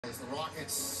as the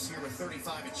Rockets here with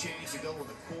 35 and change to go with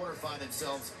the quarter find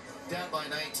themselves down by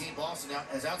 19. Boston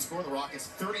has outscored the Rockets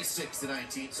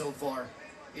 36-19 so far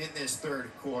in this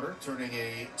third quarter, turning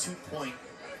a 2-point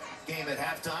game at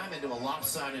halftime into a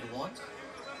lopsided one.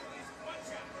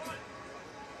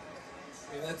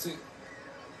 And that's a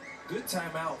good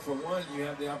timeout. For one, you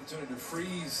have the opportunity to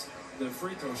freeze the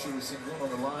free throw shooter Sengun on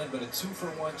the line, but a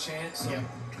 2-for-1 chance. Yep.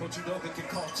 Coach Udoka can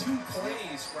call 2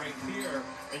 plays right here,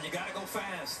 and you got to go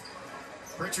fast.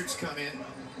 Pritchard's come in.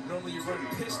 Normally you run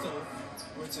pistol,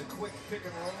 where it's a quick pick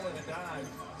and roll and a dive.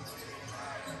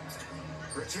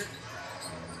 Pritchard.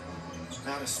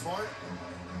 Now to Smart.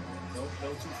 No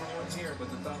 2-for-1s here,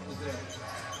 but the thought was there.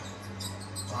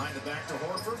 Behind the back to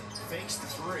Horford. Fakes the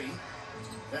 3.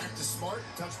 Back to Smart.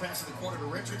 Touch pass in the corner to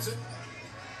Richardson.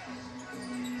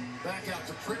 Back out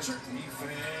to Pritchard.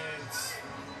 Defense.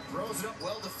 Throws it up,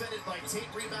 well defended by Tate.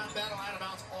 Rebound battle out of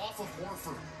bounds off of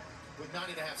Horford with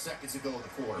 9.5 seconds to go in the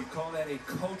quarter. You call that a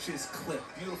coach's clip.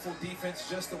 Beautiful defense,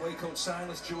 just the way Coach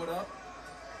Silas drew it up.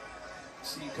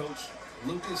 See Coach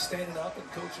Lucas standing up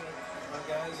and coaching my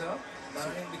guys up. 9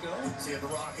 to go. See if the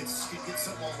Rockets could get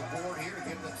something on the board here to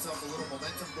give themselves a little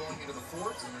momentum going into the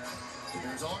fourth.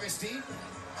 There's Augustine.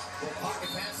 Well, pocket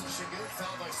pass to Sengun,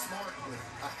 fouled by Smart with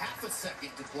a half a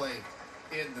second to play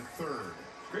in the third.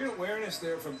 Great awareness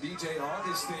there from DJ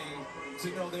Augustine to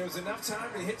know there was enough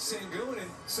time to hit Sengun,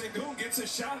 and Sengun gets a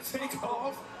shot take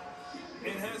off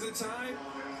and has a time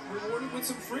rewarded with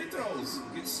some free throws.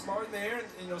 Gets Smart in there, and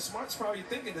you know, Smart's probably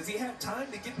thinking, does he have time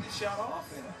to get this shot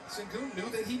off? And Sengun knew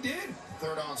that he did.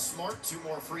 Third on Smart, 2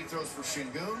 more free throws for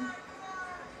Sengun.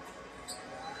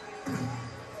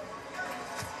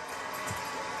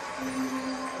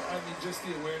 I mean, just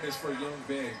the awareness for a young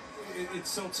big. It's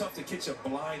so tough to catch a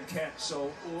blind catch.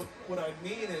 So what I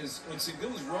mean is when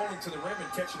Sengun's rolling to the rim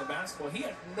and catching the basketball, he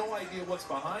had no idea what's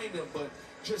behind him, but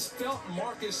just felt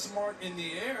Marcus Smart in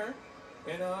the air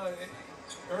and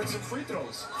earned some free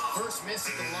throws. First miss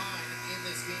at the line in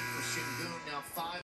this game for Sengun. Now 5.